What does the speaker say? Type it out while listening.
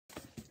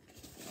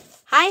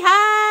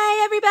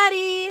Hi,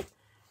 everybody.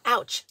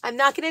 Ouch, I'm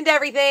knocking into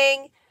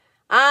everything.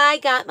 I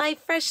got my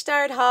Fresh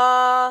Start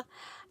haul.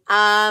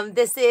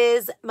 This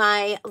is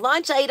my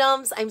launch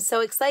items. I'm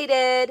so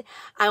excited.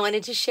 I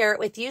wanted to share it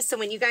with you. So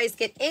when you guys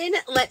get in,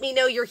 let me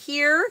know you're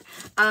here.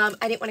 I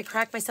didn't want to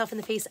crack myself in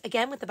the face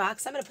again with the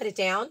box. I'm going to put it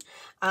down.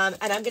 And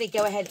I'm going to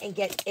go ahead and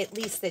get at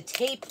least the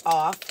tape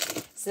off.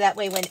 So that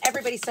way when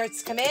everybody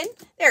starts to come in,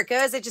 there it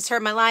goes. I just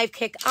heard my live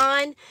kick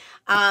on.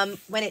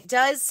 When it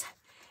does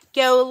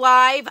go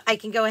live, I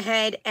can go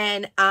ahead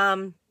and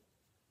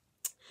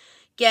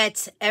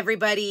get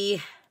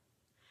everybody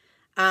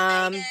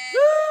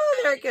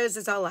there it goes,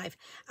 it's all live.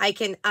 I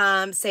can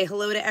say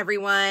hello to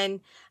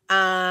everyone.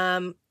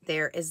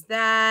 There is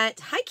that.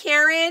 Hi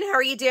Karen, how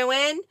are you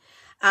doing?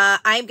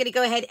 I'm going to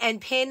go ahead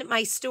and pin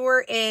my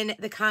store in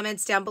the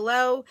comments down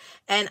below,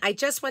 and I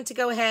just want to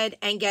go ahead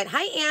and get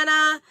hi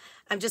Anna.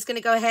 I'm just going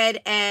to go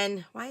ahead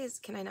and,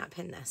 can I not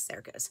pin this? There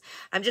it goes.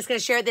 I'm just going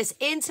to share this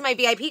into my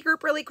VIP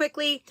group really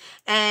quickly.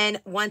 And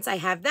once I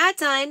have that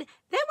done, then we're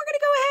going to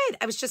go ahead.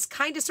 I was just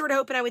kind of sort of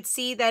hoping I would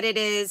see that it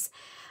is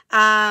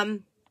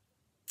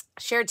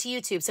shared to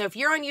YouTube. So if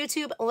you're on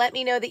YouTube, let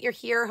me know that you're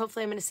here.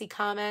 Hopefully I'm going to see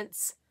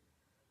comments.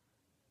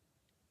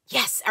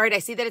 Yes. All right. I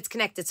see that it's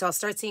connected. So I'll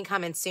start seeing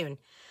comments soon.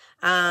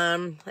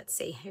 Let's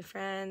see. Hey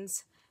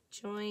friends,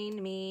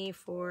 join me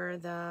for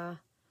the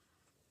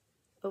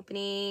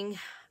opening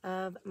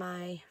of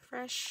my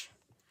Fresh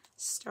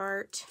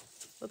Start.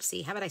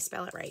 Whoopsie. How about I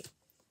spell it right?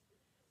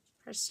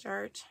 Fresh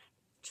Start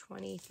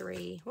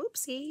 23.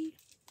 Whoopsie.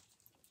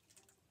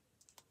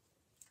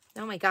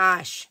 Oh my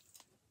gosh.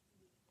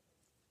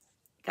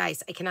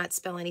 Guys, I cannot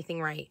spell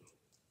anything right.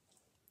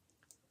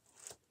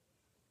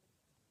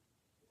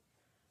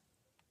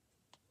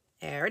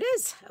 There it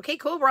is. Okay,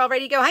 cool. We're all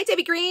ready to go. Hi,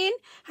 Debbie Green.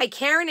 Hi,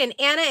 Karen and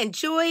Anna and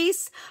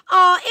Joyce.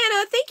 Oh,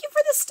 Anna, thank you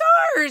for the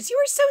stars. You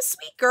are so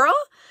sweet, girl.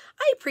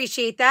 I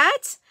appreciate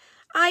that.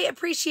 I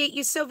appreciate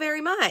you so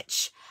very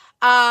much.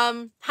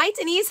 Hi,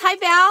 Denise. Hi,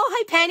 Val.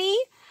 Hi, Penny.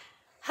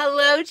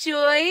 Hello,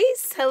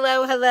 Joyce.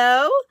 Hello,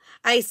 hello.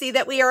 I see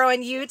that we are on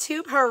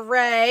YouTube.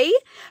 Hooray.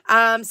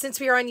 Since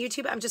we are on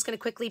YouTube, I'm just going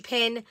to quickly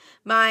pin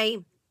my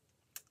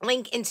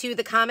link into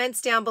the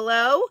comments down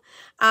below.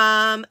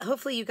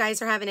 Hopefully you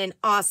guys are having an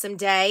awesome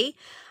day.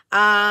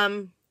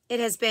 It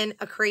has been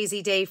a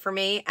crazy day for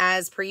me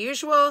as per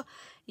usual.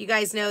 You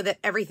guys know that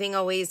everything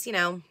always,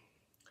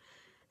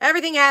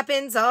 everything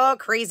happens all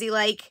crazy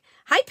like.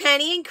 Hi,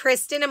 Penny and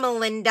Kristen and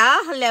Melinda.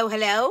 Hello,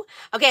 hello.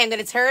 Okay, I'm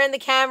going to turn the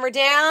camera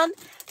down,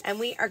 and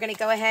we are going to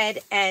go ahead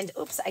and,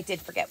 oops, I did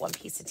forget one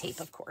piece of tape,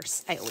 of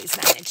course. I always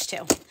manage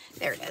to.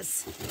 There it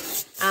is.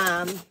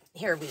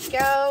 Here we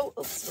go.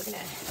 Oops, we're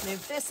going to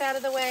move this out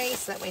of the way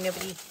so that way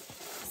nobody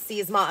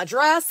sees my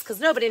address,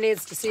 because nobody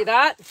needs to see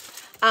that.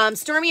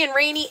 Stormy and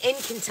rainy in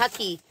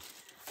Kentucky.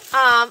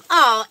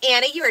 Oh,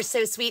 Anna, you are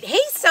so sweet.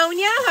 Hey,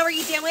 Sonia, how are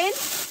you doing?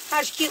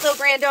 How's your cute little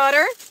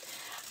granddaughter?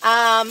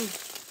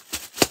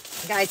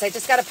 Guys, I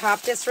just got to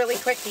pop this really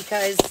quick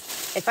because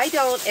if I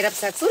don't, it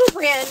upsets little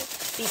Bran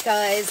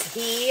because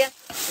he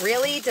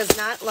really does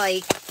not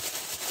like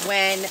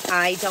when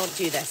I don't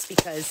do this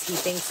because he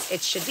thinks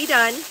it should be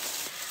done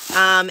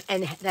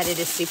and that it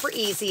is super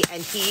easy,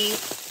 and he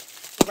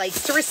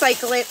likes to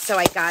recycle it, so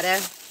I got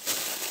to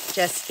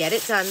just get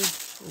it done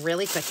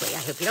really quickly. I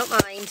hope you don't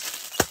mind.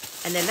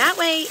 And then that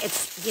way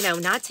it's,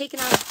 not taking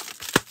up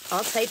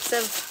all types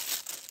of,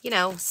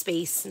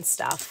 space and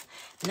stuff.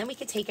 And then we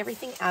can take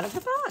everything out of the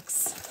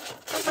box.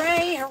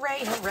 Hooray,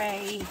 hooray,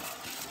 hooray.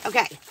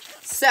 Okay,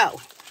 so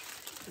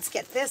let's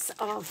get this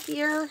all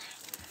here.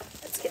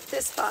 Let's get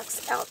this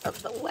box out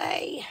of the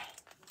way.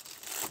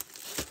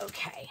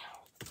 Okay.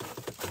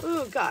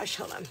 Oh, gosh,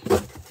 hold on.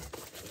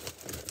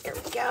 There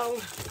we go.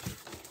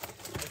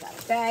 I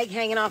got a bag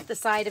hanging off the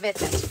side of it.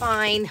 That's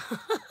fine.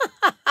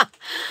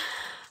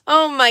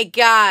 Oh, my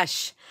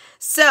gosh.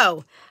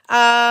 So,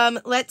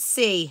 let's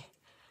see.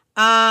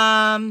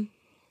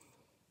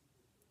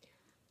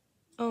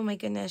 Oh my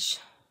goodness.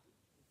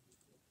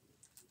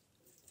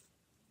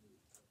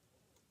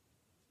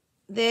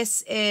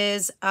 This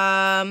is,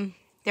 there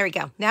we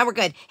go. Now we're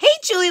good. Hey,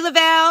 Julie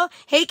Lavelle.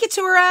 Hey,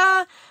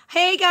 Couture.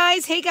 Hey,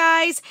 guys. Hey,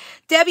 guys.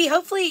 Debbie,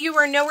 hopefully you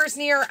are nowhere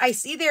near. I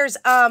see there's,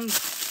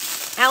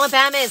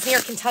 Alabama is near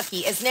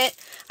Kentucky, isn't it?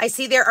 I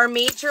see there are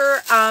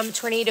major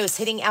tornadoes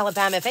hitting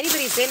Alabama. If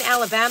anybody's in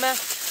Alabama,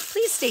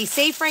 please stay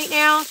safe right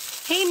now.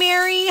 Hey,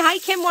 Mary. Hi,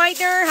 Kim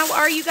Widener. How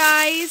are you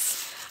guys?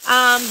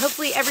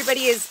 Hopefully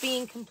everybody is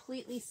being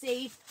completely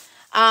safe.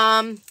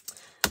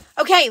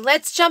 Okay,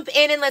 let's jump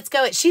in and let's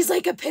go. She's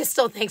like a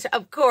pistol. Thanks.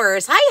 Of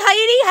course. Hi,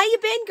 Heidi. How you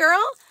been,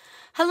 girl?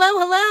 Hello,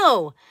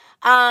 hello.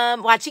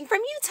 Watching from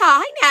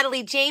Utah. Hi,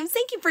 Natalie James.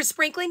 Thank you for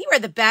sprinkling. You are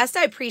the best.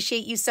 I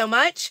appreciate you so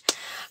much.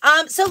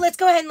 So let's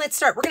go ahead and let's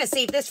start. We're going to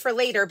save this for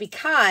later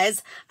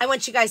because I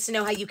want you guys to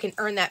know how you can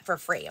earn that for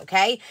free,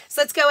 okay?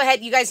 So let's go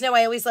ahead. You guys know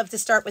I always love to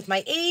start with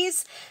my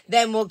A's.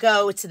 Then we'll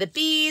go to the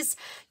B's.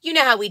 You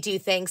know how we do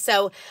things.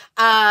 So,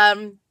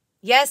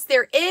 yes,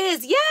 there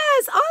is.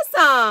 Yes,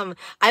 awesome.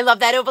 I love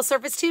that oval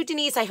surface too,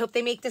 Denise. I hope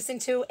they make this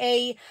into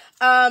a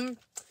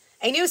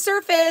A new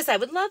surface. I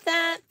would love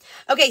that.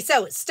 Okay,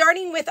 so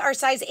starting with our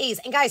size A's.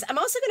 And guys, I'm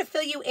also going to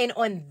fill you in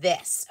on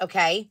this,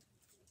 okay?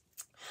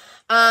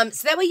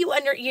 So that way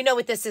you know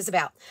what this is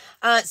about.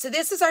 So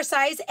this is our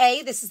size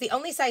A. This is the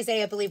only size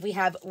A I believe we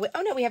have.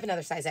 Oh no, we have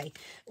another size A.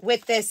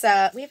 With this, we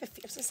have I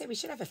was gonna say we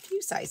should have a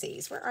few size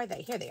A's. Where are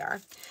they? Here they are.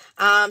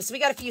 So we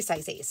got a few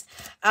size A's.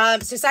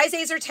 So size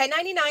A's are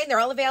 $10.99. They're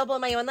all available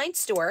in my online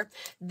store.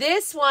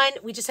 This one,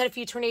 we just had a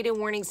few tornado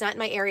warnings, not in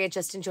my area,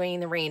 just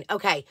enjoying the rain.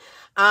 Okay.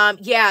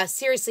 Yeah,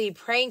 seriously,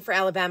 praying for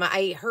Alabama.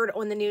 I heard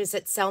on the news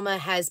that Selma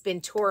has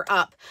been tore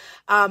up.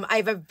 I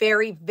have a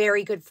very,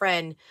 very good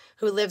friend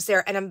who lives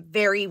there, and I'm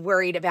very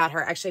worried about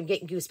her. Actually, I'm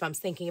getting goosebumps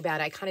thinking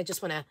about it. I kind of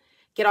just want to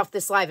get off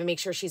this live and make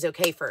sure she's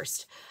okay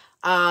first.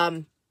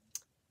 Oy,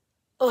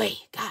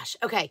 gosh.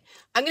 Okay.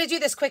 I'm going to do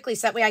this quickly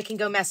so that way I can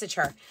go message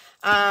her.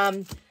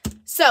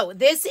 So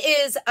this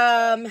is,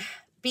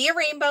 Be a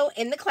Rainbow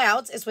in the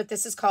Clouds is what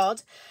this is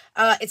called.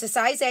 It's a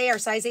size A. Our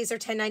size A's are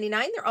 $10.99.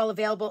 They're all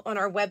available on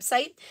our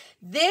website.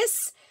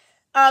 This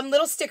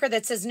little sticker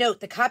that says,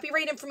 note, the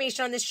copyright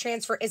information on this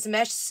transfer is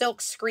mesh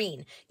silk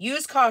screen.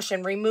 Use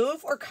caution.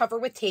 Remove or cover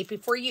with tape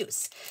before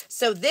use.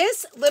 So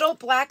this little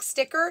black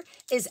sticker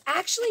is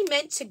actually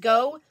meant to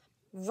go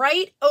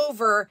right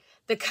over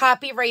the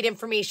copyright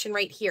information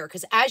right here.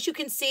 Because as you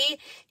can see,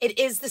 it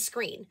is the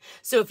screen.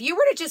 So if you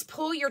were to just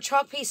pull your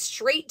chalk paste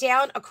straight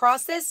down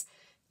across this,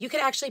 you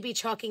could actually be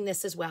chalking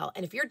this as well.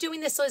 And if you're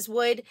doing this as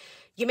wood,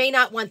 you may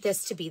not want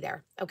this to be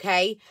there.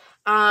 Okay.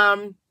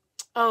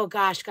 Oh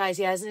gosh, guys,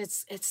 yeah,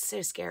 it's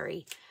so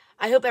scary.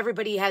 I hope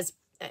everybody has,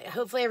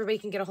 hopefully everybody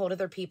can get a hold of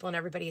their people and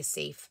everybody is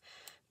safe.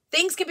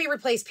 Things can be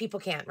replaced, people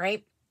can't,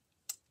 right?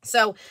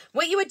 So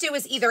what you would do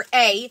is either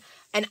A,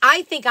 and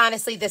I think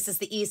honestly this is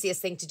the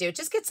easiest thing to do,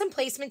 just get some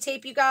placement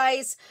tape, you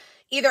guys.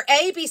 Either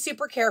A, be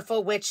super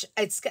careful, which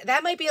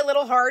that might be a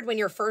little hard when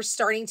you're first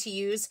starting to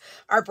use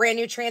our brand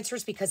new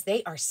transfers because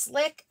they are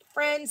slick,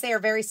 friends. They are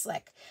very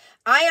slick.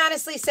 I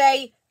honestly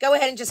say go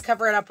ahead and just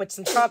cover it up with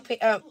some chalk.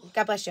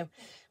 God bless you.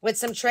 With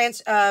some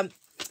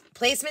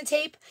placement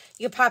tape,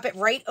 you can pop it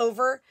right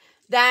over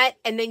that,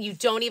 and then you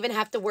don't even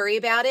have to worry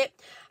about it.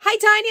 Hi,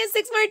 Tanya,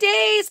 6 more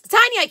days.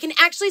 Tanya, I can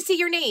actually see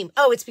your name.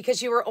 Oh, it's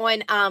because you were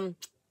on,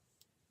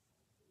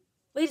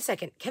 wait a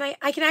second.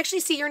 I can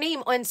actually see your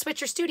name on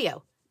Switcher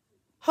Studio.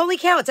 Holy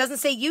cow, it doesn't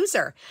say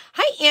user.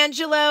 Hi,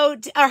 Angelo, or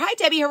hi,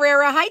 Debbie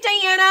Herrera. Hi,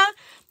 Diana.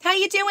 How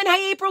you doing?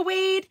 Hi, April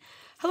Wade.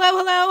 Hello,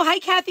 hello. Hi,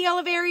 Kathy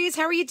Oliveris.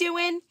 How are you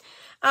doing?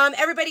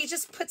 Everybody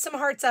just put some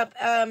hearts up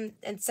and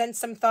send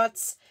some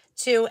thoughts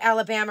to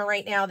Alabama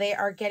right now. They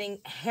are getting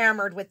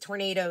hammered with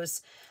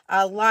tornadoes.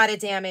 A lot of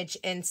damage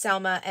in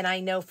Selma, and I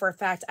know for a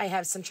fact I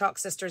have some Chalk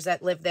sisters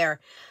that live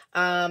there.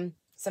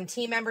 Some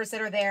team members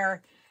that are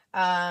there.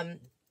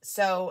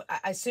 So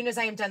as soon as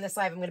I am done this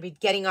live, I'm going to be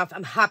getting off.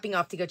 I'm hopping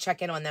off to go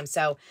check in on them.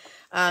 So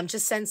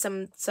just send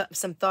some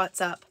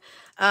thoughts up.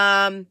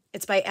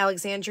 It's by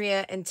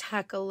Alexandria and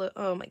Tackle.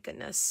 Oh, my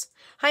goodness.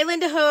 Hi,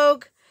 Linda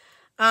Hogue.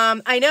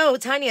 I know,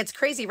 Tanya, it's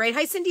crazy, right?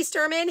 Hi, Cindy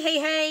Sturman. Hey,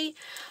 hey.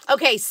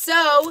 Okay,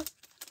 so,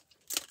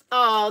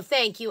 oh,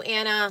 thank you,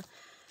 Anna.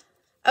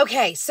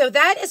 Okay, so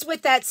that is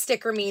what that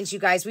sticker means, you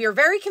guys. We were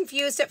very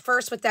confused at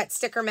first what that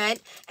sticker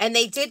meant, and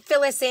they did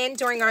fill us in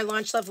during our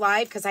Launch Love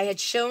Live because I had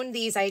shown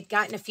these. I had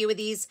gotten a few of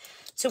these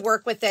to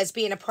work with as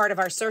being a part of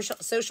our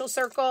social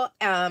circle,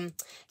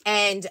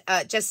 and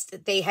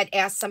just they had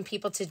asked some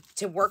people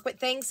to work with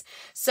things.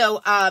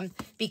 So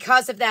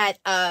because of that,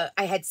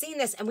 I had seen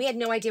this, and we had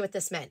no idea what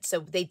this meant.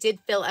 So they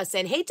did fill us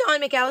in. Hey,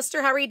 Dawn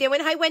McAllister, how are you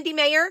doing? Hi, Wendy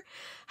Mayer.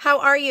 How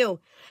are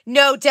you?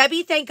 No,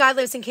 Debbie, thank God,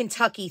 lives in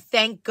Kentucky.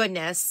 Thank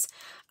goodness.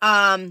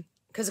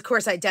 Because, of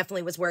course, I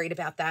definitely was worried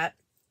about that.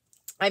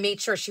 I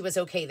made sure she was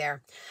okay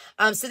there.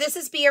 So this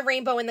is Be a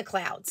Rainbow in the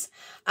Clouds.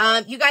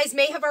 You guys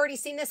may have already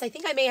seen this. I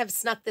think I may have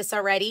snuck this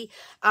already.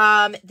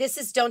 This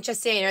is Don't Just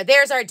Stand There.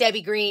 There's our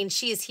Debbie Green.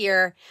 She is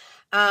here.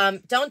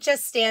 Don't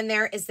Just Stand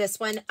There is this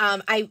one.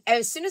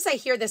 As soon as I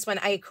hear this one,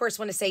 I, of course,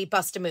 want to say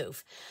Bust a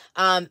Move.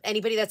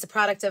 Anybody that's a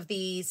product of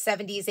the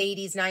 70s,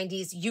 80s,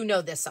 90s, you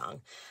know this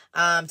song.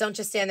 Don't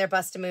Just Stand There,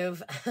 Bust a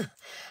Move.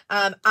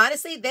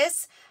 Honestly,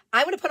 this,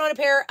 I want to put on a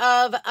pair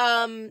of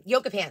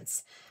yoga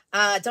pants.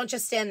 Don't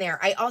just stand there.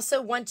 I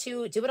also want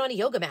to do it on a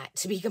yoga mat,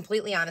 to be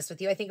completely honest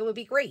with you. I think it would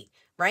be great,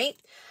 right?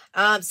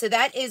 So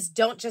that is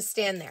Don't Just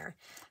Stand There.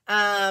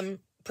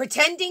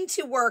 Pretending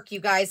to Work, you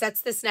guys.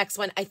 That's this next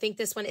one. I think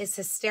this one is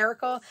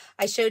hysterical.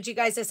 I showed you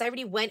guys this. I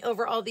already went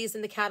over all these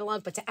in the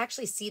catalog, but to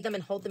actually see them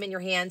and hold them in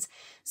your hands,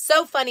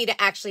 so funny to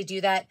actually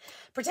do that.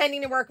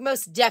 Pretending to Work,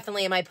 most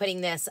definitely am I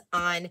putting this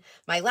on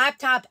my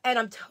laptop, and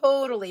I'm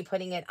totally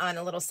putting it on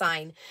a little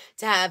sign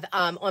to have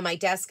on my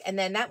desk. And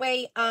then that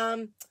way,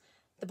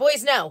 the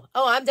boys know,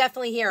 oh, I'm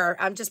definitely here.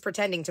 I'm just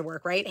pretending to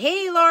work, right?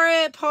 Hey,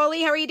 Laura,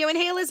 Paulie, how are you doing?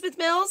 Hey, Elizabeth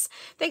Mills.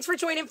 Thanks for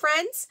joining,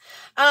 friends.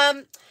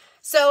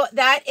 So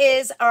that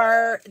is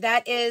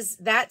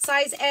that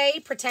size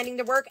A, Pretending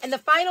to Work. And the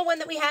final one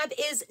that we have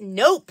is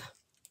Nope.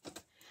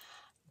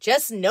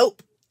 Just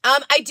Nope.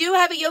 I do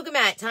have a yoga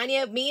mat.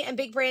 Tanya, me and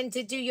Big Brand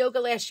did do yoga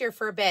last year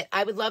for a bit.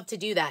 I would love to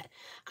do that.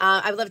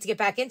 I would love to get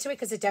back into it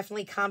because it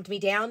definitely calmed me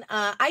down.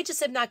 I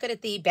just am not good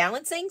at the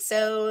balancing,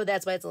 so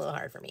that's why it's a little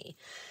hard for me.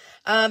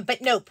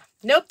 But nope.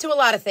 Nope to a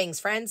lot of things,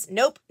 friends.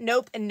 Nope,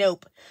 nope, and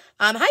nope.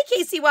 Hi,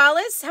 Casey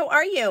Wallace. How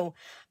are you?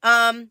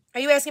 Are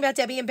you asking about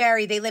Debbie and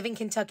Barry? They live in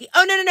Kentucky.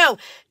 Oh, no.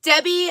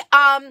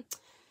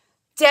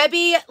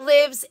 Debbie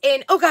lives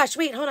in, oh gosh,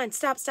 wait, hold on.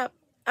 Stop.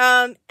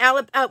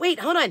 Wait,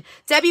 hold on.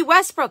 Debbie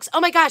Westbrooks. Oh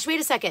my gosh, wait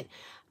a second.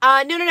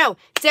 No.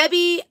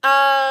 Debbie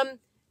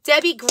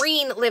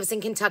Green lives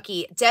in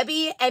Kentucky.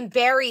 Debbie and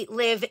Barry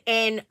live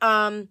in,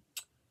 oh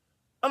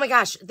my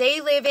gosh, they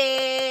live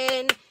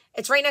in,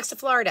 it's right next to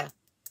Florida.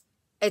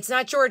 It's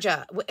not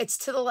Georgia. It's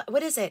to the,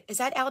 what is it? Is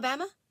that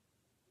Alabama?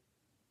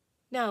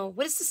 No.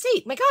 What is the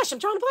state? My gosh, I'm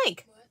drawing a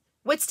blank.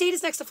 What state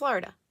is next to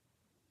Florida?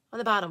 On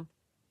the bottom.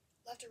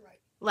 Left or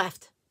right?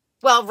 Left.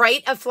 Well,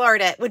 right of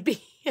Florida would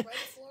be. Right of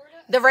Florida?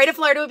 The right of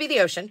Florida would be the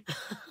ocean. Well,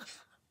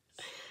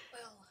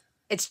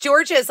 It's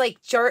Georgia. Is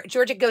like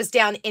Georgia goes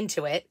down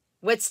into it.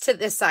 What's to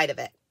this side of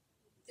it?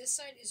 this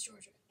side is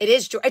Georgia. It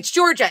is. It's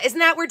Georgia. Isn't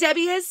that where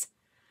Debbie is?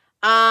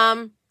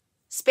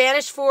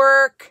 Spanish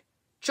Fork,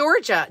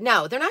 Georgia.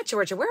 No, they're not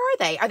Georgia. Where are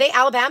they? Are they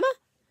Alabama?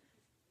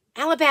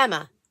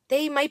 Alabama.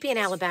 They might be in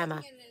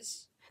Alabama.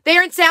 They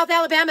are in South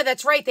Alabama.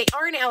 That's right. They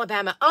are in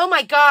Alabama. Oh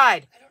my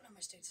God. I don't know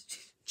my states.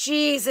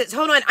 Jesus.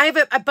 Hold on. I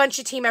have a bunch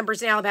of team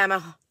members in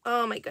Alabama.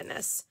 Oh my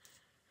goodness.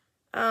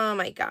 Oh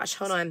my gosh.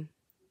 Hold on.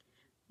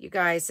 You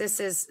guys, this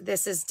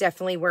is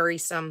definitely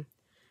worrisome.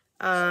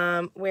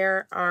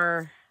 Where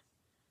are,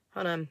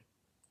 hold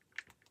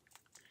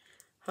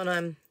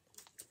on.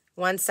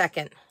 1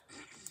 second.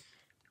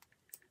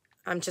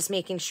 I'm just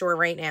making sure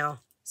right now.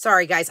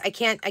 Sorry guys. I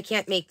can't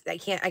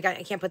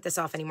put this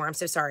off anymore. I'm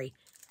so sorry.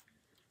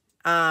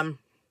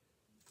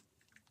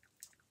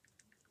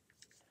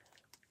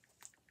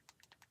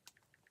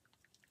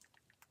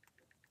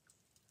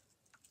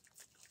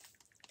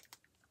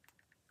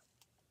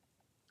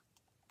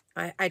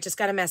 I just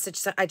got a message.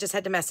 I just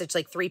had to message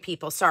like 3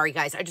 people. Sorry,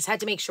 guys. I just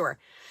had to make sure.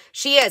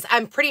 She is.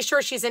 I'm pretty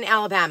sure she's in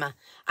Alabama.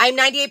 I'm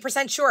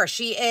 98% sure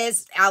she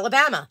is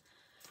Alabama.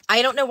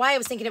 I don't know why I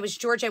was thinking it was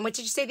Georgia. And what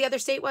did you say the other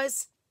state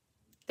was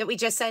that we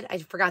just said? I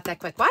forgot that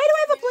quick. Why do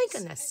I have a blank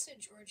on this? I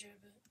said Georgia,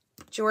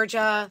 but...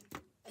 Georgia.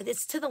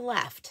 It's to the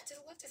left. To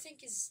the left, I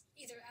think, is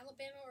either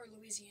Alabama or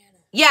Louisiana.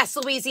 Yes,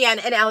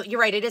 Louisiana. And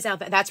you're right. It is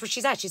Alabama. That's where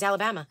she's at. She's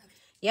Alabama. Okay.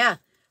 Yeah.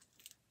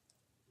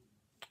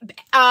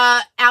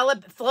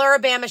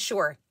 Floribama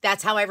Shore.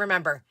 That's how I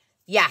remember.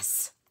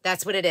 Yes,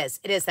 that's what it is.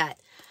 It is that.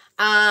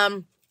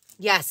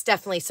 Yes,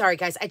 definitely. Sorry,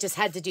 guys. I just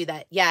had to do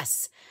that.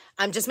 Yes.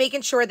 I'm just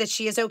making sure that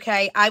she is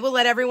okay. I will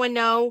let everyone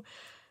know.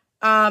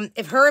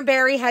 If her and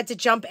Barry had to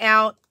jump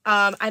out,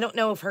 I don't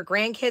know if her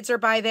grandkids are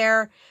by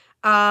there.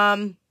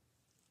 I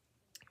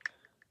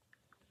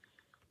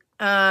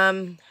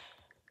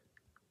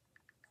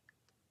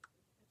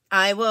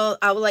will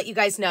let you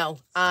guys know.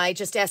 I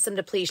just asked them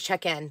to please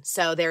check in.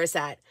 So there is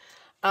that.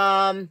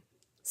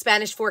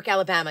 Spanish Fork,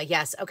 Alabama.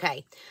 Yes.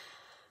 Okay.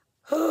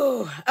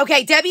 Whew.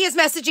 Okay. Debbie is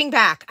messaging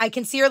back. I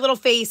can see her little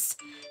face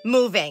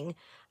moving.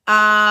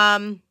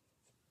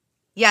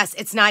 Yes,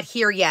 it's not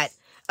here yet.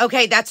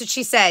 Okay. That's what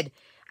she said.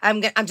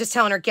 I'm just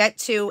telling her, get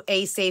to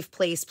a safe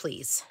place,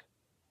 please.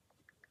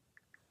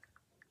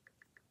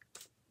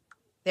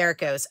 There it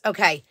goes.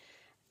 Okay.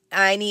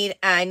 I need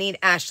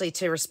Ashley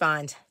to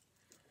respond.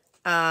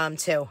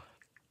 Too.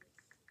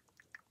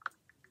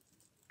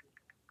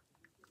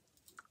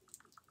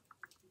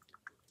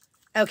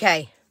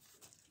 Okay.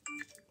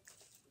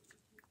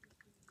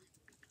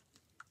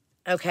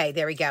 Okay,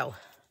 there we go.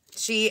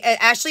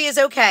 Ashley is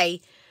okay.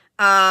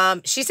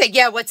 She said,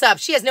 yeah, what's up?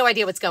 She has no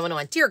idea what's going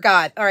on. Dear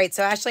God. All right,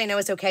 so Ashley, I know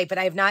is okay, but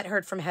I have not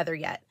heard from Heather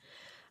yet.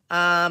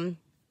 So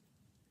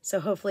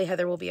hopefully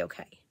Heather will be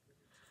okay.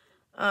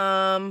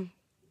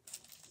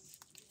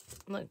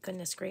 Look,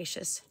 goodness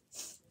gracious.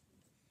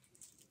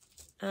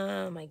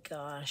 Oh my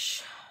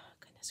gosh.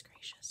 Goodness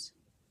gracious.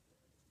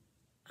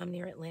 I'm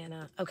near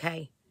Atlanta.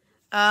 Okay.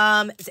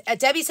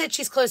 Debbie said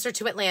she's closer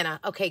to Atlanta.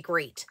 Okay,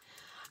 great.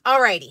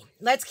 Alrighty.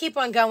 Let's keep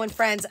on going,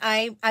 friends.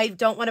 I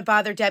don't want to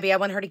bother Debbie. I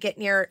want her to get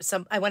I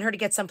want her to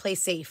get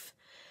someplace safe.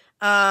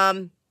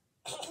 And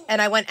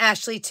I want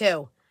Ashley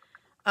too.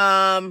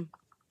 I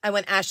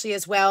want Ashley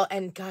as well.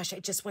 And gosh, I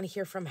just want to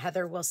hear from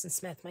Heather Wilson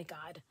Smith. My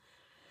God.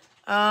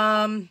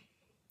 Oh.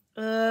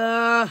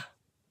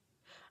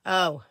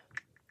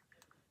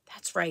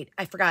 That's right.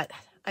 I forgot.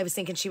 I was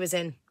thinking she was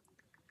in.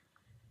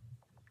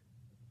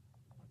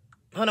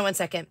 Hold on 1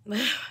 second.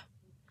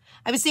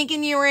 I was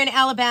thinking you were in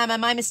Alabama.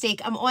 My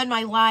mistake. I'm on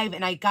my live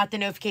and I got the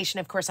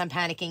notification. Of course, I'm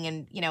panicking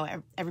and, you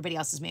know, everybody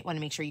else is want to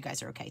make sure you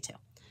guys are okay too.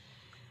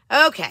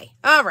 Okay.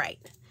 All right.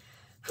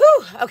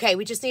 Whew. Okay.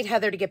 We just need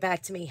Heather to get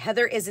back to me.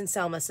 Heather is in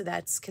Selma, so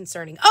that's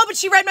concerning. Oh, but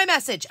she read my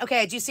message. Okay.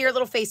 I do see her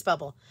little face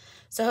bubble.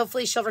 So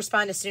hopefully she'll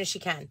respond as soon as she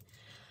can.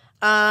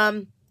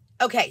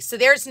 Okay, so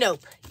there's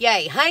Nope.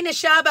 Yay. Hi,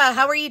 Nashaba.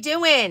 How are you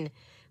doing?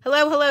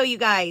 Hello, you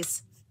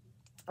guys.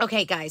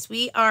 Okay, guys,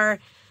 we are...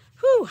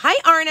 Whew. Hi,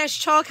 Arnesh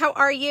Chalk. How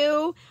are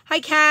you? Hi,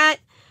 Kat.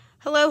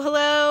 Hello,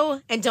 hello.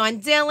 And Dawn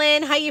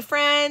Dillon. Hi, you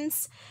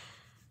friends.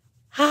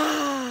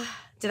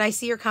 Did I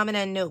see your comment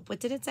on nope? What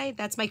did it say?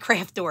 That's my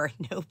craft door.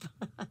 Nope.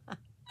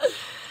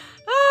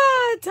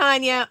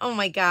 Tanya. Oh,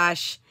 my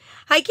gosh.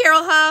 Hi,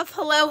 Carol Huff.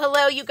 Hello,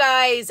 hello, you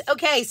guys.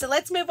 Okay, so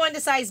let's move on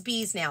to size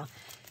B's now.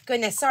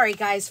 Goodness, sorry,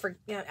 guys, for,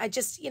 I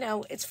just,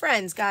 it's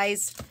friends,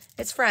 guys.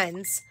 It's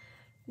friends.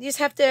 You just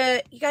have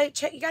to, you gotta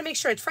check, you gotta make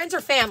sure it's friends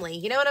or family.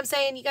 You know what I'm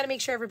saying? You gotta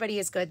make sure everybody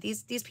is good.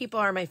 These people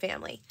are my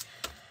family.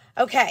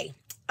 Okay.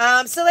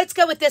 So let's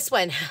go with this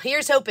one.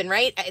 Here's hoping,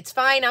 right? It's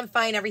fine. I'm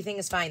fine. Everything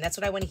is fine. That's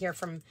what I want to hear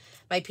from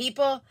my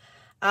people.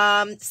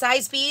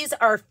 Size B's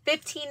are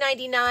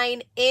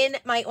 $15.99 in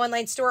my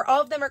online store.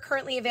 All of them are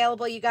currently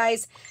available, you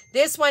guys.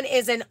 This one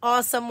is an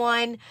awesome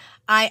one.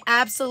 I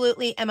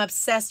absolutely am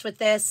obsessed with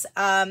this.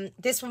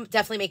 This will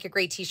definitely make a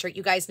great t-shirt.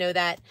 You guys know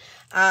that.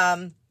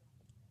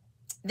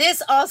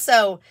 This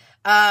also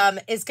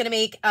is going to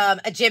make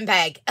a gym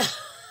bag.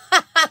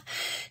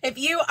 If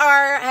you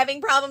are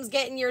having problems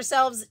getting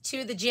yourselves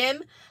to the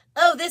gym,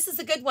 oh, this is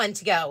a good one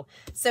to go.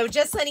 So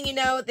just letting you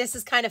know, this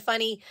is kind of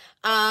funny.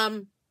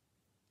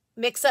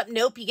 Mix up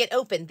nope, you get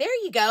open.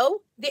 There you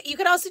go. You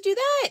could also do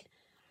that.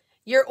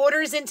 Your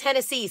order's in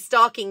Tennessee,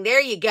 stalking.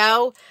 There you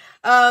go.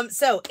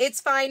 So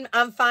it's fine.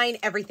 I'm fine.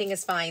 Everything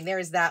is fine.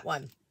 There's that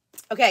one.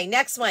 Okay,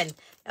 next one.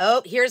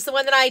 Oh, here's the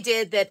one that I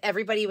did that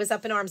everybody was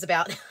up in arms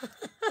about.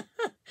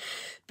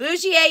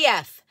 Bougie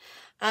AF.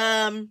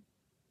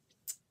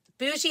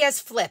 Bougie as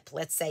flip,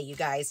 let's say, you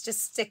guys.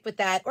 Just stick with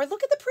that. Or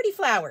look at the pretty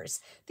flowers.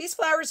 These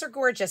flowers are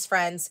gorgeous,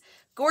 friends.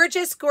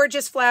 Gorgeous,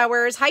 gorgeous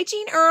flowers. Hi,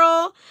 Jean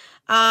Earl.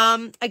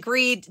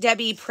 Agreed,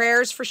 Debbie.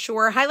 Prayers for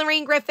sure. Hi,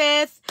 Lorraine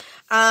Griffith.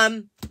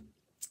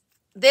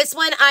 This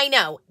one, I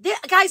know.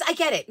 Guys, I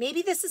get it.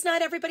 Maybe this is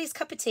not everybody's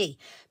cup of tea.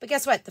 But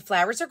guess what? The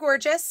flowers are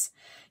gorgeous.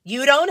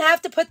 You don't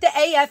have to put the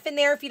AF in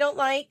there if you don't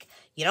like.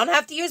 You don't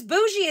have to use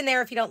bougie in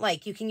there if you don't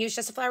like. You can use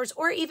just the flowers.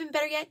 Or even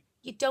better yet,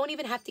 you don't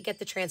even have to get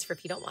the transfer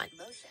if you don't want.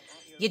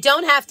 You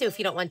don't have to if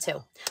you don't want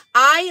to.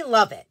 I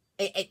love it.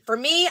 For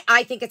me,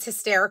 I think it's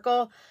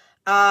hysterical.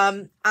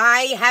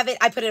 I have it.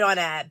 I put it on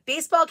a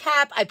baseball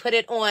cap. I put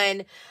it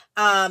on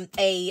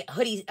a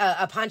hoodie,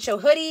 a poncho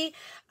hoodie.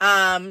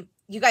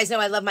 You guys know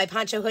I love my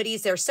poncho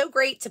hoodies. They're so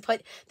great to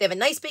put. They have a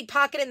nice big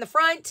pocket in the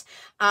front.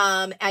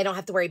 I don't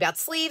have to worry about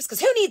sleeves because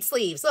who needs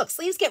sleeves? Look,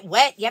 sleeves get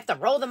wet. You have to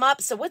roll them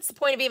up. So what's the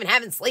point of even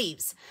having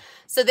sleeves?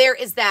 So there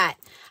is that.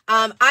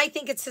 I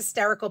think it's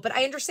hysterical, but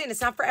I understand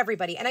it's not for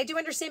everybody. And I do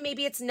understand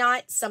maybe it's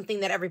not something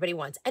that everybody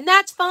wants. And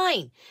that's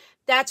fine.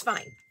 That's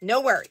fine.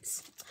 No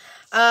worries.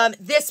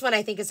 This one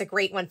I think is a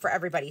great one for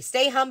everybody.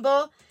 Stay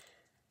humble.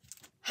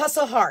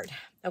 Hustle hard.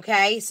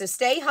 Okay. So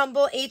stay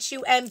humble.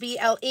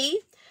 HUMBLE.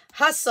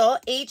 Hustle,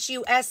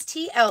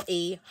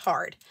 HUSTLE,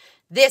 hard.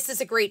 This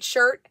is a great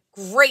shirt.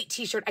 Great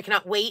t-shirt. I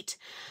cannot wait.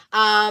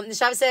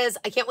 Nishaba says,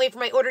 I can't wait for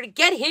my order to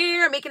get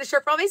here. I'm making a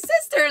shirt for all my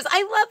sisters.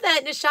 I love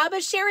that.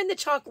 Nishaba sharing the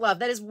chalk love.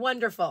 That is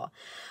wonderful.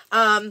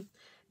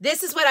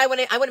 This is what I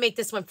want to make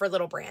this one for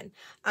Little Brand.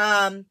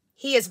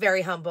 He is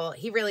very humble.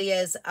 He really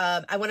is.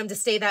 I want him to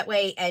stay that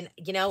way. And,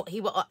 you know, he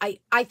will.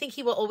 I think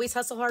he will always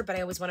hustle hard, but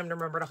I always want him to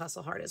remember to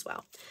hustle hard as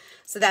well.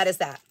 So that is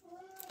that.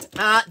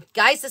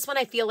 Guys, this one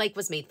I feel like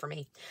was made for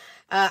me.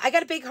 I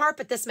got a big heart,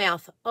 but this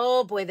mouth,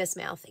 oh boy, this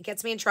mouth, it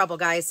gets me in trouble,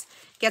 guys.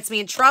 Gets me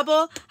in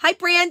trouble. Hi,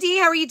 Brandy.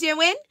 How are you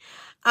doing?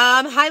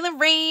 Hi,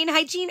 Lorraine.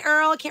 Hi, Jean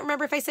Earl. I can't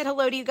remember if I said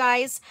hello to you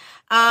guys.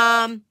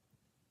 I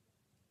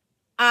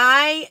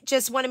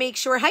just want to make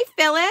sure. Hi,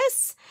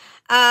 Phyllis.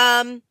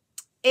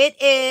 It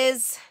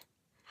is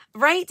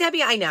right,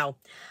 Debbie. I know.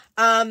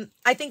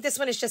 I think this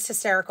one is just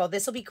hysterical.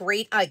 This will be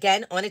great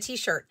again on a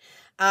t-shirt.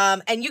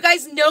 And you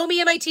guys know me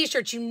and my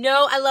t-shirts. You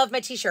know I love my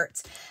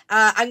t-shirts.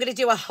 I'm going to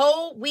do a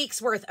whole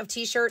week's worth of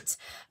t-shirts,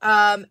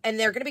 and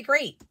they're going to be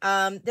great.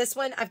 This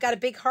one, I've got a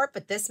big heart,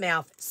 but this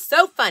mouth,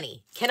 so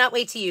funny. Cannot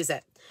wait to use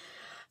it.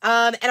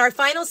 And our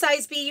final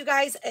size B, you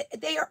guys,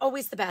 they are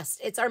always the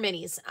best. It's our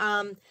minis.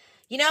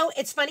 You know,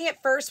 it's funny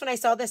at first when I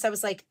saw this, I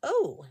was like,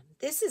 oh,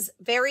 this is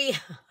very,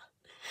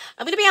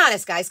 I'm going to be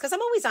honest, guys, because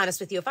I'm always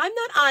honest with you. If I'm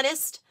not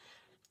honest,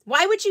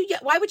 why would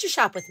you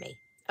shop with me?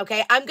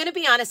 Okay, I'm going to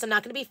be honest. I'm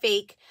not going to be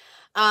fake.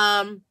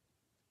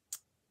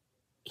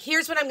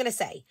 Here's what I'm going to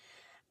say.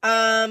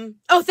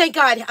 Oh, thank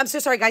God. I'm so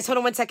sorry, guys. Hold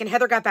on one second.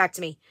 Heather got back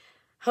to me.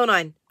 Hold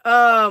on.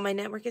 Oh, my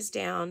network is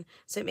down.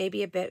 So it may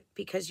be a bit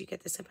because you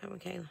get this.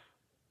 Okay.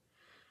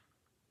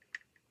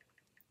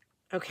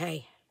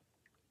 Okay.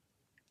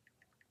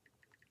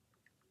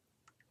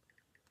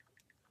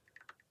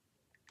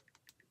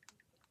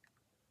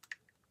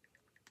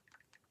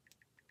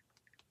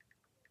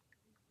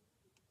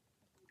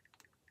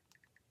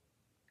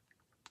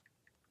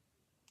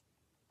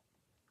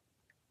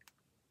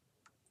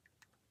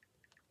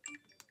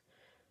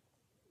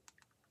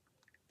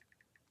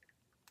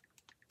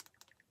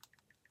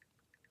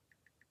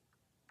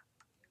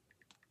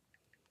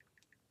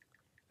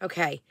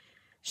 Okay.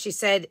 She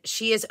said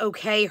she is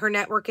okay. Her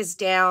network is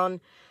down.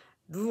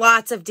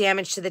 Lots of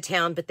damage to the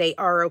town, but they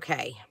are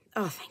okay.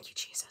 Oh, thank you,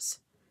 Jesus.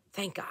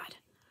 Thank God.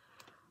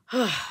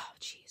 Oh,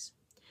 jeez.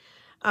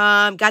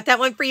 Got that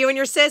one for you and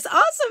your sis.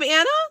 Awesome,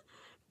 Anna.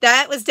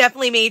 That was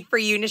definitely made for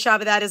you,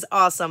 Nishaba. That is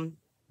awesome.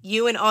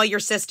 You and all your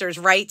sisters,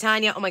 right,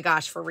 Tanya? Oh my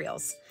gosh, for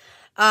reals.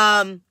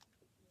 Let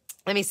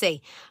me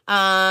see.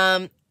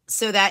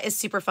 So that is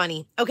super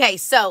funny. Okay,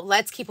 so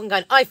let's keep on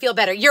going. Oh, I feel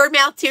better. Your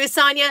mouth too,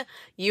 Sonia.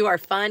 You are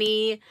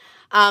funny.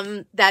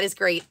 That is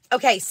great.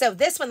 Okay, so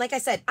this one, like I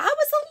said, I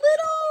was a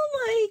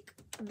little like,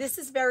 this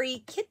is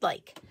very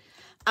kid-like.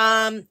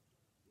 And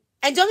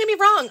don't get me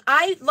wrong,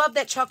 I love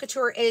that Chalk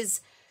Couture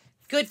is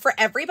good for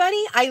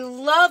everybody. I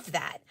love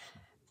that.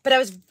 But I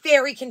was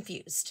very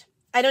confused.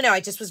 I don't know. I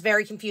just was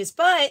very confused.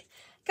 But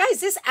guys,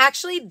 this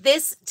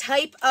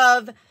type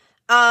of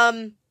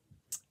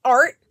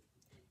art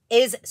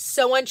is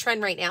so on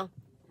trend right now.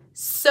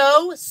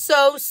 So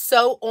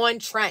on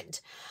trend.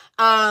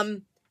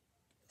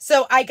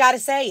 So I gotta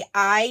say,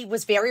 I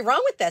was very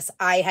wrong with this.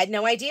 I had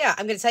no idea.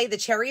 I'm gonna tell you, the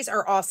cherries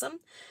are awesome.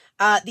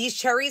 These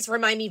cherries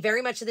remind me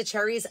very much of the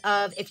cherries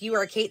of, if you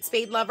were a Kate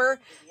Spade lover,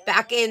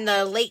 back in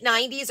the late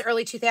 90s,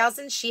 early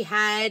 2000s, she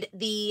had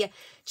the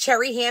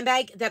cherry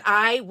handbag that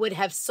I would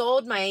have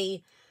sold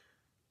my,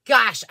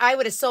 gosh, I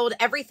would have sold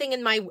everything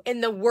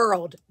in the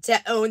world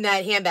to own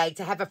that handbag,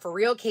 to have a for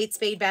real Kate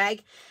Spade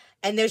bag.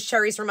 And those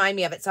cherries remind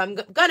me of it. So I'm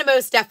going to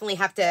most definitely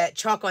have to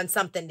chalk on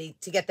something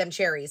to get them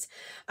cherries.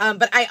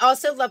 But I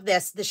also love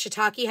this. The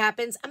shiitake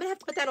happens. I'm going to have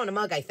to put that on a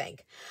mug, I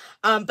think.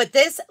 But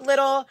this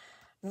little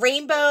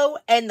rainbow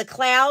and the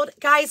cloud,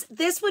 guys,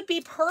 this would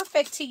be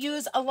perfect to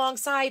use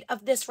alongside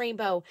of this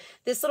rainbow.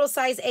 This little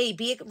size A,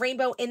 be a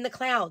rainbow in the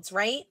clouds,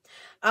 right?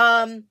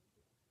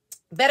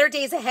 Better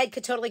Days Ahead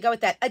could totally go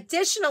with that.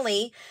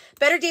 Additionally,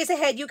 Better Days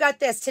Ahead, you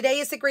got this. Today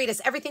is the greatest.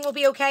 Everything will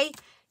be okay.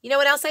 You know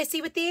what else I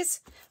see with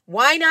these?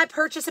 Why not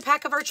purchase a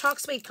pack of our chalk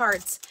suede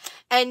cards?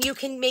 And you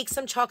can make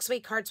some chalk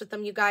suede cards with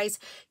them, you guys.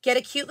 Get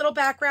a cute little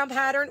background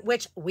pattern,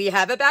 which we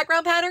have a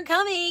background pattern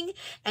coming.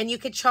 And you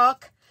could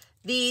chalk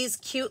these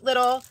cute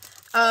little,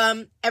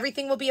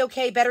 everything will be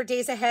okay. Better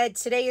Days Ahead.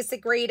 Today is the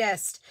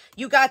greatest.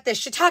 You got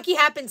this. Shiitake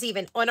happens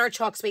even on our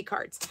chalk suede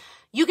cards.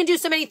 You can do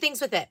so many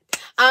things with it.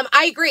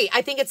 I agree.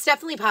 I think it's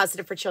definitely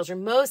positive for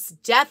children.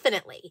 Most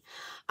definitely.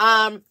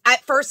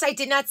 At first, I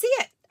did not see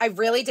it. I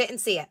really didn't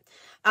see it.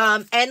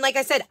 And like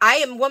I said, I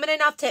am woman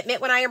enough to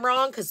admit when I am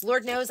wrong, because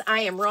Lord knows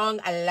I am wrong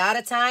a lot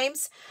of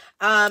times.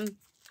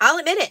 I'll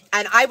admit it.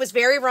 And I was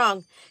very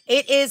wrong.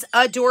 It is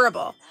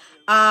adorable.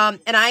 And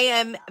I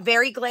am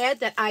very glad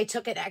that I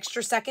took an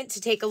extra second to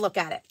take a look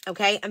at it.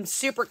 Okay. I'm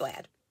super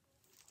glad.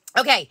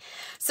 Okay,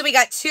 so we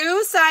got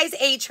two size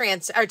C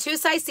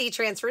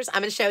transfers.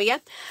 I'm going to show you.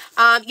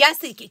 Yes,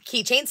 the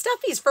keychain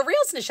stuffies for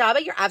reals,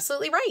 Nishaba. You're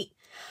absolutely right.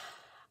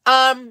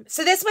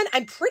 So this one,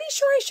 I'm pretty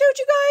sure I showed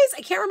you guys.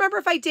 I can't remember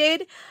if I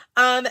did.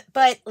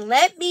 But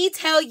let me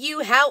tell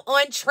you how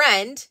on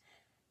trend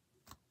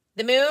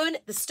the moon,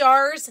 the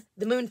stars,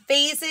 the moon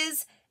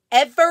phases,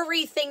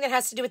 everything that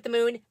has to do with the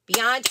moon,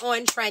 beyond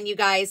on trend, you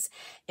guys.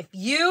 If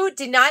you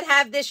did not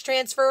have this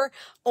transfer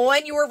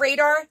on your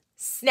radar,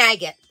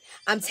 snag it.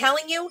 I'm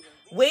telling you,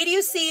 wait till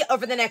you see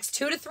over the next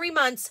 2 to 3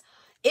 months,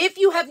 if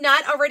you have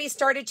not already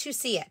started to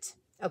see it,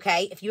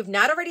 okay? If you have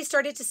not already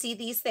started to see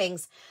these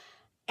things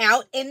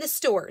out in the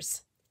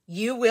stores,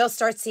 you will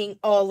start seeing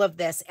all of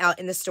this out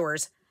in the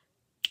stores.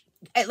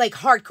 Like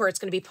hardcore, it's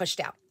going to be pushed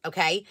out,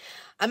 okay?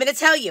 I'm going to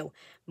tell you,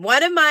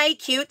 one of my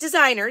cute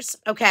designers,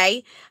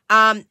 okay,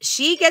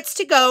 she gets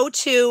to go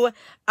to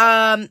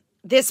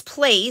this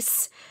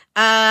place.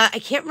 I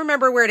can't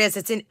remember where it is.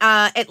 It's in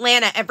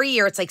Atlanta every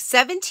year. It's like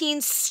 17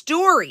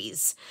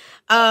 stories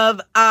of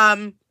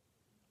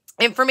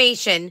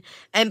information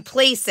and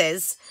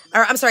places,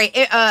 or I'm sorry,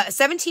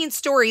 17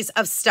 stories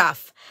of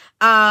stuff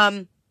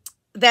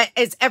that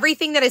is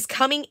everything that is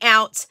coming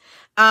out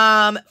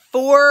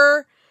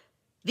for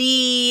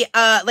the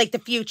like the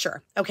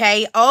future,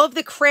 okay? All of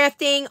the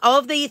crafting, all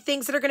of the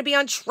things that are going to be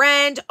on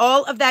trend,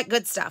 all of that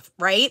good stuff,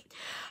 right?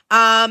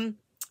 I'm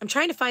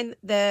trying to find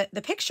the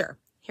picture.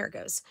 Here it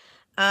goes.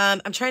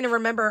 I'm trying to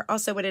remember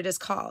also what it is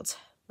called.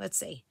 Let's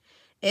see.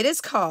 It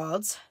is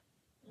called,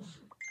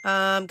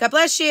 God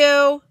bless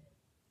you.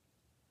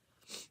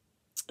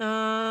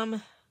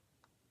 What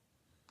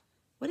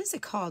is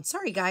it called?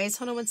 Sorry, guys.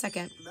 Hold on one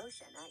second.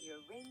 Motion at your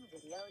Ring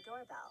video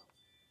doorbell.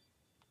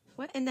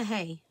 What in the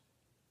hay?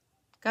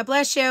 God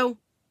bless you.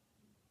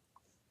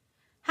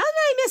 How did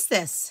I miss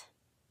this?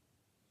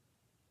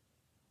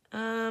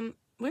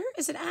 Where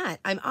is it at?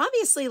 I'm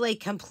obviously like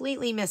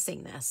completely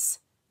missing this.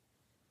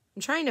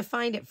 I'm trying to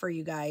find it for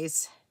you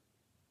guys.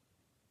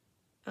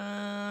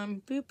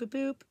 Boop, boop,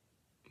 boop.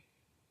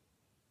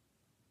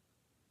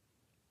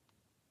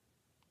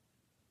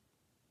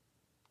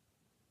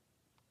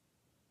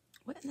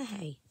 What in the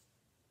hay?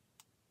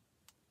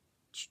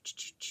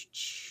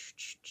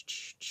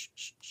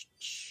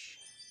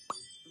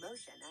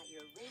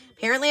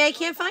 Apparently I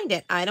can't find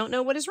it. I don't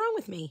know what is wrong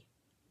with me.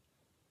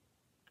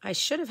 I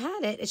should have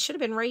had it. It should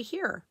have been right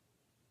here.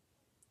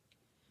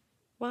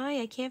 Why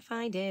I can't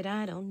find it,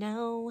 I don't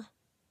know.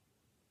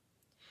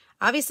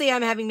 Obviously,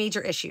 I'm having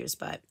major issues,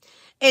 but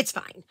it's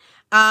fine.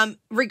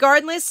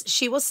 Regardless,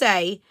 she will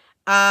say,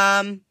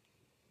 Um,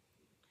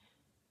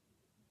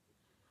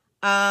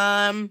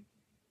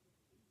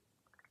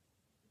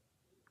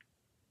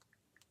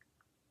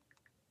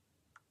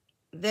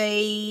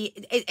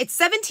 it's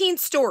 17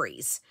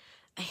 stories.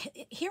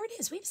 Here it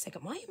is. Wait a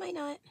second. Why am I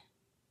not?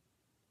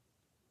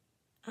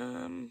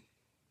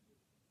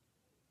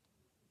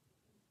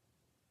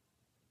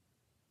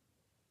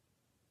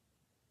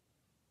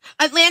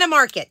 Atlanta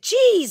Market.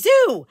 Jeez,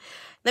 ooh.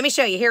 Let me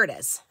show you. Here it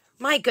is.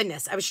 My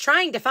goodness. I was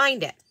trying to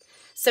find it.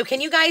 So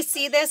can you guys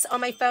see this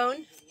on my phone?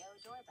 Video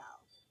doorbell.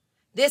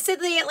 This is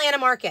the Atlanta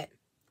Market.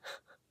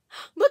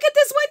 Look at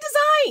this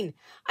one design.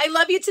 I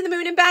love you to the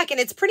moon and back. And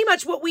it's pretty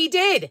much what we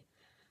did.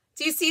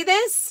 Do you see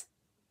this?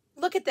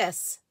 Look at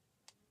this.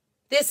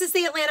 This is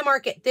the Atlanta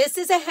Market. This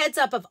is a heads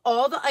up of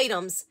all the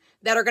items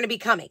that are going to be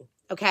coming.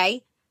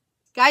 Okay.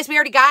 Guys, we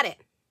already got it.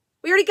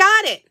 We already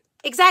got it.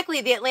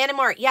 Exactly. The Atlanta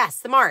Mart. Yes,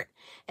 the Mart.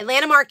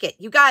 Atlanta Market.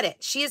 You got it.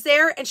 She is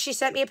there and she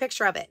sent me a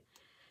picture of it.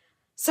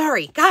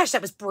 Sorry. Gosh,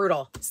 that was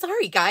brutal.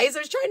 Sorry, guys. I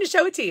was trying to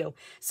show it to you.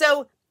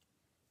 So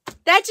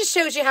that just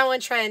shows you how on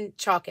trend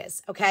chalk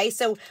is. Okay.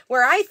 So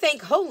where I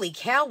think, holy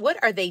cow,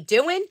 what are they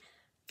doing?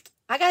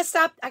 I gotta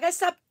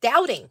stop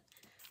doubting.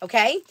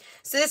 Okay.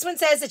 So this one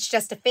says it's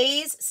just a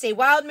phase. Stay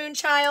wild, moon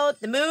child.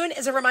 The moon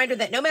is a reminder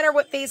that no matter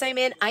what phase I'm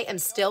in, I am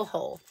still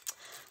whole.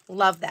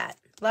 Love that.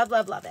 Love,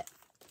 love, love it.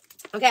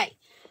 Okay.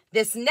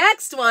 This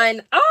next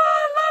one, oh,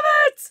 I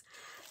love it.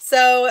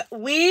 So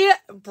we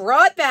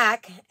brought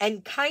back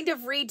and kind of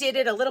redid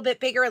it a little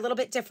bit bigger, a little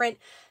bit different.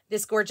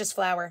 This gorgeous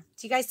flower.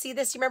 Do you guys see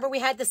this? You remember we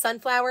had the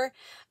sunflower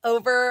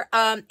over,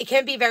 it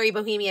can be very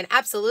bohemian.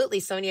 Absolutely,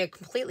 Sonia,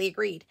 completely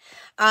agreed.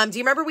 Do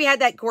you remember we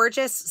had that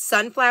gorgeous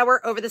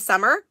sunflower over the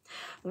summer?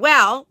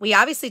 Well, we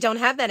obviously don't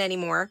have that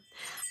anymore.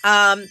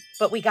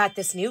 But we got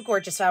this new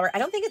gorgeous flower. I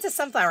don't think it's a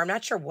sunflower. I'm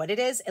not sure what it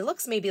is. It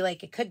looks maybe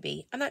like it could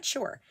be. I'm not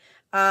sure.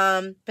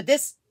 But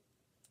this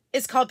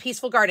is called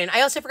Peaceful Garden.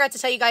 I also forgot to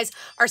tell you guys,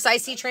 our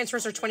size C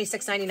transfers are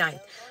 $26.99.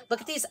 Look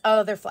at these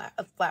other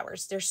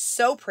flowers. They're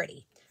so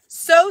pretty.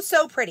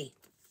 So pretty.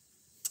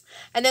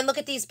 And then look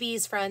at these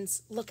bees,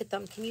 friends. Look at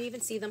them. Can you even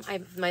see them?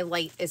 My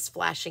light is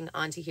flashing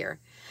onto here.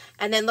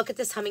 And then look at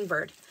this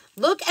hummingbird.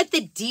 Look at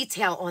the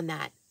detail on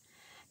that.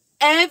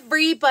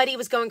 Everybody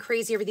was going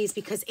crazy over these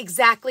because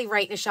exactly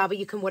right, Nishaba,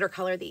 you can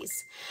watercolor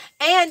these.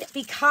 And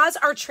because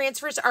our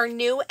transfers are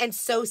new and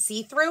so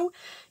see-through,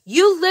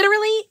 you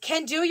literally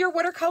can do your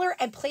watercolor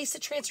and place the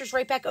transfers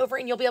right back over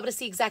and you'll be able to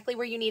see exactly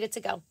where you need it to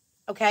go.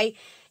 Okay?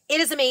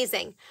 It is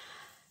amazing.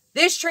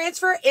 This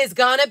transfer is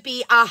gonna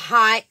be a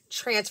hot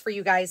transfer,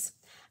 you guys.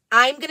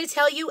 I'm gonna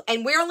tell you,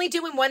 and we're only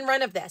doing one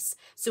run of this.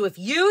 So if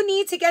you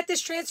need to get this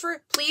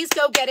transfer, please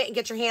go get it and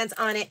get your hands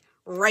on it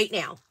right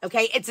now.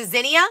 Okay, it's a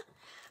zinnia.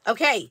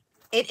 Okay,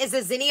 it is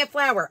a zinnia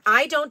flower.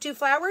 I don't do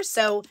flowers,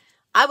 so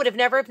I would have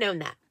never have known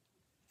that.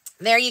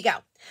 There you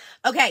go.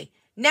 Okay,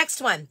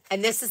 next one.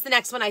 And this is the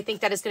next one I think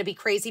that is gonna be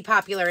crazy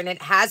popular, and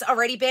it has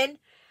already been.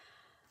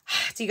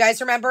 Do you guys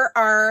remember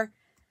our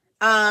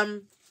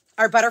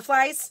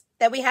butterflies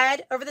that we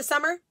had over the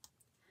summer?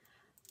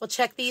 Well,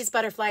 check these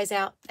butterflies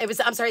out.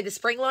 I'm sorry, the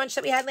spring launch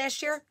that we had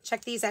last year.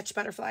 Check these etched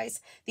butterflies.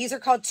 These are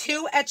called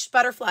 2 etched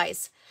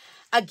butterflies.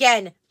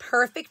 Again,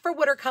 perfect for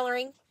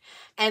watercoloring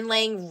and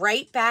laying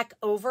right back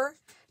over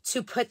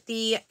to put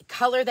the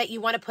color that you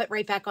want to put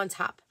right back on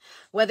top.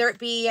 Whether it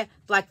be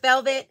black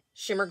velvet,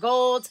 shimmer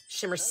gold,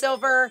 shimmer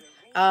silver,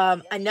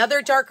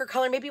 another darker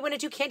color. Maybe you want to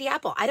do candy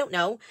apple. I don't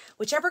know.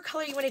 Whichever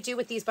color you want to do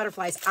with these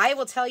butterflies. I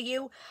will tell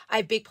you, I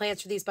have big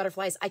plans for these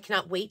butterflies. I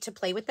cannot wait to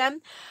play with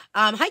them.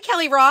 Hi,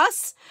 Kelly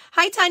Ross.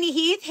 Hi, Tanya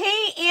Heath.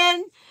 Hey,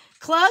 Ann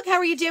Klug. How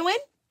are you doing?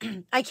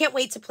 I can't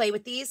wait to play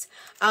with these.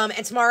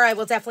 And tomorrow I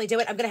will definitely do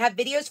it. I'm going to have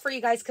videos for you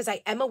guys because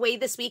I am away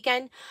this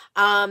weekend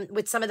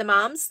with some of the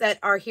moms that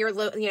are here,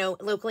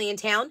 locally in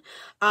town.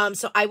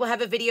 So I will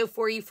have a video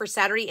for you for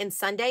Saturday and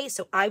Sunday.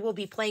 So I will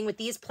be playing with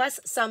these plus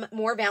some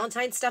more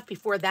Valentine's stuff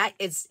before that.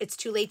 It's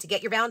too late to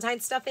get your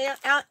Valentine's stuff in.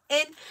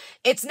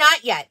 It's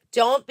not yet.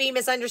 Don't be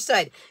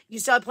misunderstood. You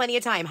still have plenty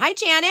of time. Hi,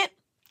 Janet.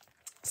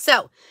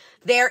 So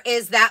there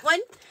is that one.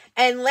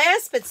 And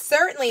last but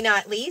certainly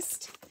not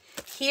least,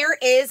 here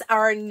is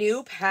our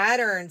new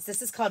patterns.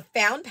 This is called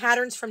Found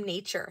Patterns from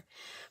Nature.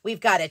 We've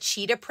got a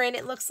cheetah print,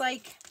 it looks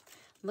like.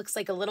 Looks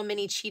like a little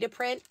mini cheetah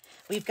print.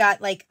 We've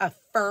got like a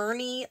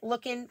ferny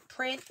looking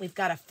print. We've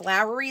got a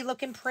flowery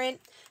looking print.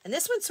 And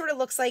this one sort of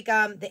looks like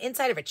the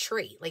inside of a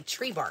tree, like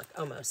tree bark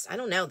almost. I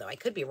don't know though, I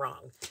could be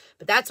wrong.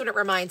 But that's what it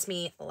reminds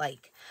me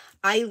like.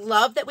 I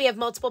love that we have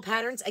multiple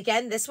patterns.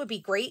 Again, this would be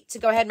great to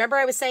go ahead. Remember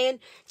I was saying,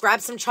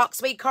 grab some chalk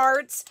suede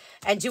cards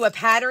and do a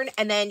pattern.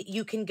 And then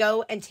you can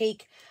go and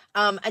take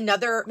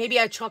maybe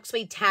a chalk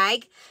suede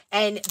tag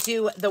and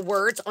do the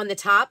words on the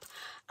top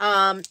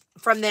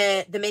from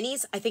the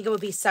minis. I think it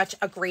would be such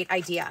a great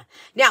idea.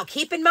 Now,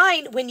 keep in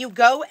mind when you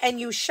go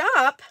and you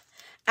shop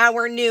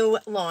our new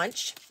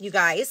launch, you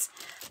guys,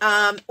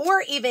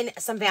 or even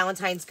some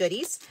Valentine's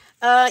goodies,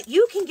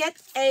 you can get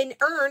and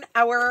earn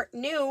our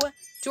new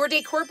Door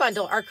Decor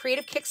bundle, our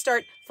creative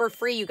kickstart for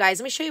free, you guys.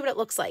 Let me show you what it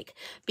looks like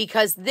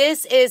because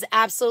this is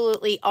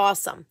absolutely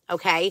awesome,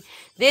 okay?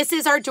 This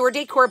is our Door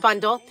Decor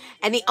bundle,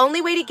 and the only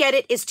way to get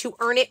it is to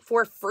earn it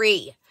for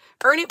free.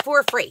 Earn it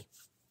for free.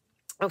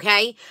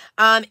 Okay,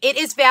 it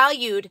is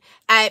valued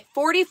at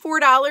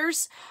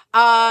 $44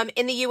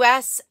 in the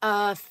U.S.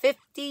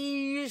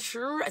 50.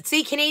 Sure.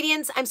 See,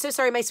 Canadians. I'm so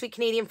sorry, my sweet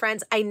Canadian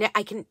friends.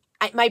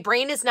 My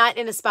brain is not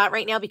in a spot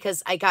right now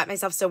because I got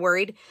myself so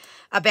worried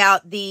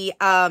about the.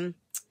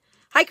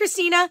 Hi,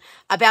 Christina.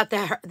 About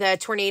the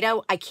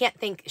tornado. I can't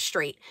think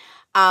straight.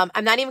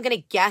 I'm not even going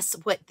to guess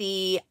what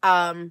the.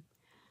 I'm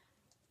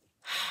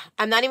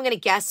not even going to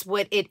guess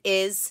what it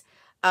is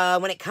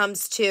when it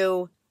comes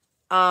to.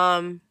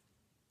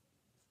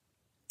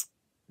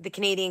 The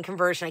Canadian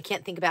conversion. I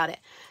can't think about it.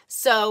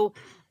 So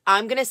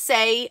I'm going to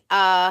say,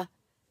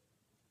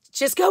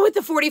 just go with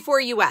the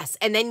 44 US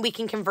and then we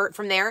can convert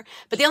from there.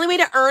 But the only way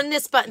to earn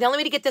this, the only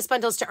way to get this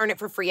bundle is to earn it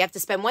for free. You have to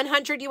spend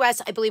 100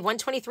 US, I believe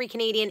 123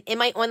 Canadian in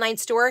my online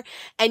store,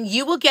 and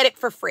you will get it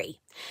for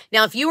free.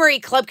 Now, if you are a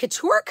Club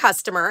Couture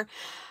customer,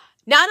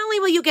 not only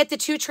will you get the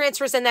 2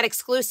 transfers and that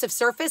exclusive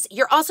surface,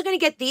 you're also going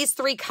to get these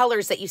 3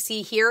 colors that you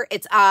see here.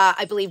 It's,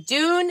 I believe,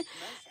 Dune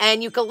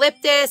and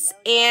Eucalyptus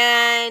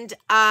and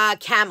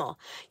Camel.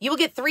 You will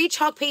get 3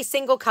 chalk paste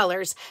single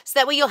colors, so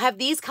that way you'll have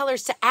these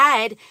colors to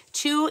add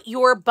to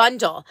your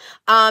bundle.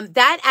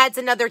 That adds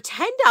another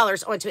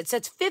 $10 onto it, so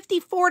it's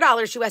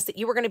 $54 US that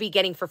you are going to be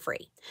getting for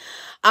free.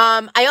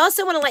 I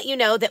also want to let you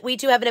know that we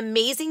do have an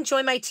amazing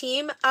Join My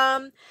Team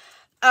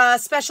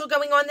special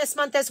going on this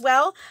month as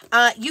well.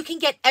 You can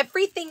get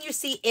everything you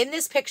see in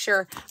this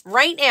picture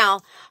right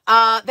now,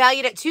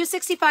 valued at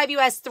 $265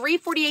 US,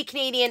 $348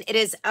 Canadian. It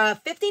is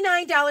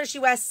 $59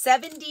 US,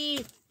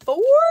 $74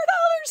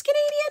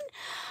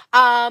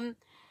 Canadian.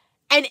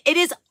 And it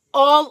is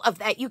all of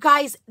that. You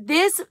guys,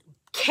 this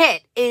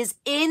kit is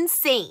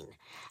insane.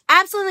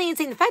 Absolutely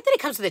insane. The fact that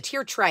it comes with a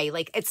tier tray,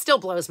 like, it still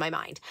blows my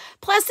mind.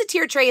 Plus the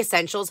tier tray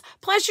essentials,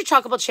 plus your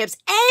chalkable chips,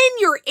 and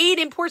your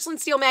 8-in porcelain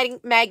steel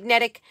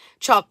magnetic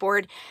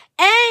chalkboard,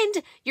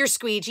 and your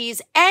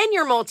squeegees, and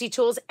your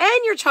multi-tools,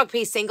 and your chalk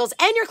paste singles,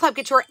 and your Club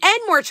Couture, and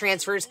more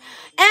transfers,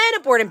 and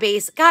a board and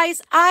base.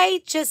 Guys,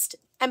 I just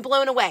am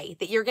blown away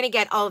that you're going to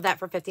get all of that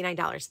for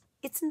 $59.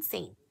 It's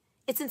insane.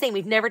 It's insane.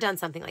 We've never done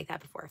something like that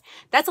before.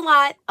 That's a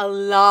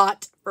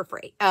lot for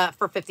free,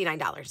 for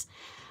 $59.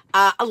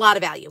 A lot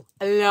of value,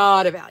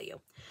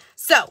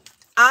 So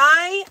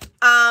I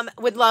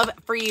would love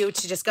for you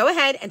to just go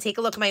ahead and take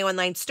a look at my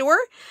online store.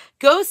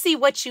 Go see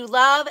what you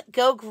love.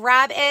 Go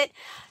grab it.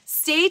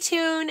 Stay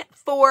tuned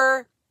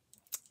for,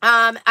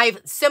 I have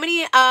so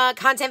many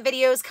content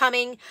videos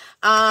coming.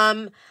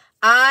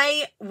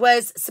 I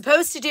was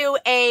supposed to do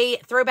a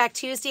Throwback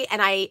Tuesday,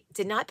 and I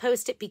did not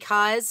post it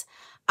because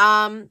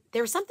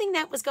there was something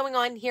that was going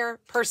on here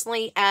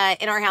personally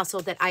in our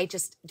household that I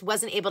just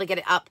wasn't able to get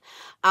it up.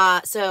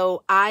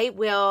 So I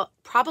will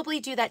probably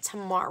do that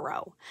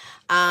tomorrow.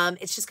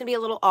 It's just going to be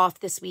a little off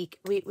this week.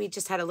 We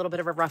just had a little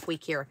bit of a rough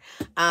week here.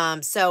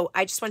 So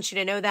I just want you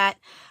to know that.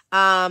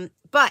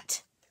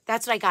 But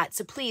that's what I got.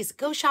 So please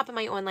go shop in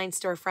my online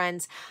store,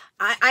 friends.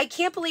 I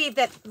can't believe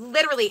that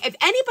literally, if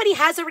anybody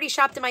has already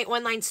shopped in my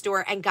online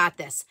store and got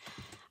this,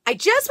 I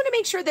just want to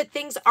make sure that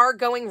things are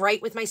going right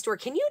with my store.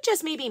 Can you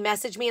just maybe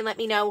message me and let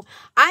me know?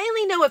 I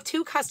only know of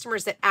 2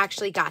 customers that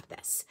actually got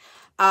this.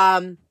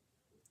 And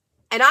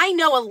I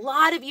know a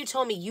lot of you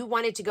told me you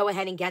wanted to go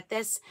ahead and get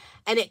this,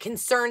 and it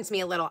concerns me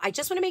a little. I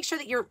just want to make sure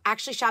that you're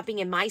actually shopping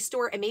in my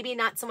store and maybe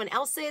not someone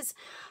else's.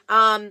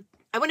 I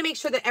want to make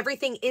sure that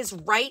everything is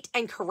right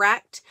and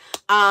correct.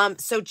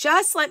 So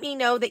just let me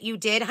know that you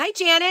did. Hi,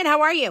 Janet.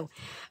 How are you?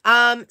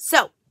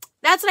 So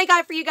that's what I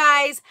got for you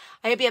guys.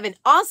 I hope you have an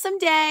awesome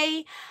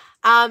day.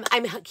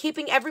 I'm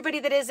keeping everybody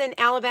that is in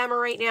Alabama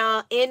right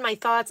now in my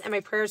thoughts and my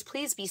prayers.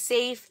 Please be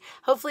safe.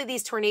 Hopefully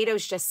these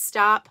tornadoes just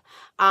stop.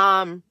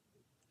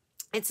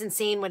 It's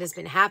insane what has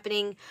been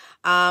happening.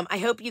 I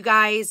hope you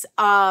guys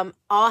all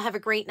have a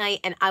great night,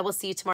 and I will see you tomorrow.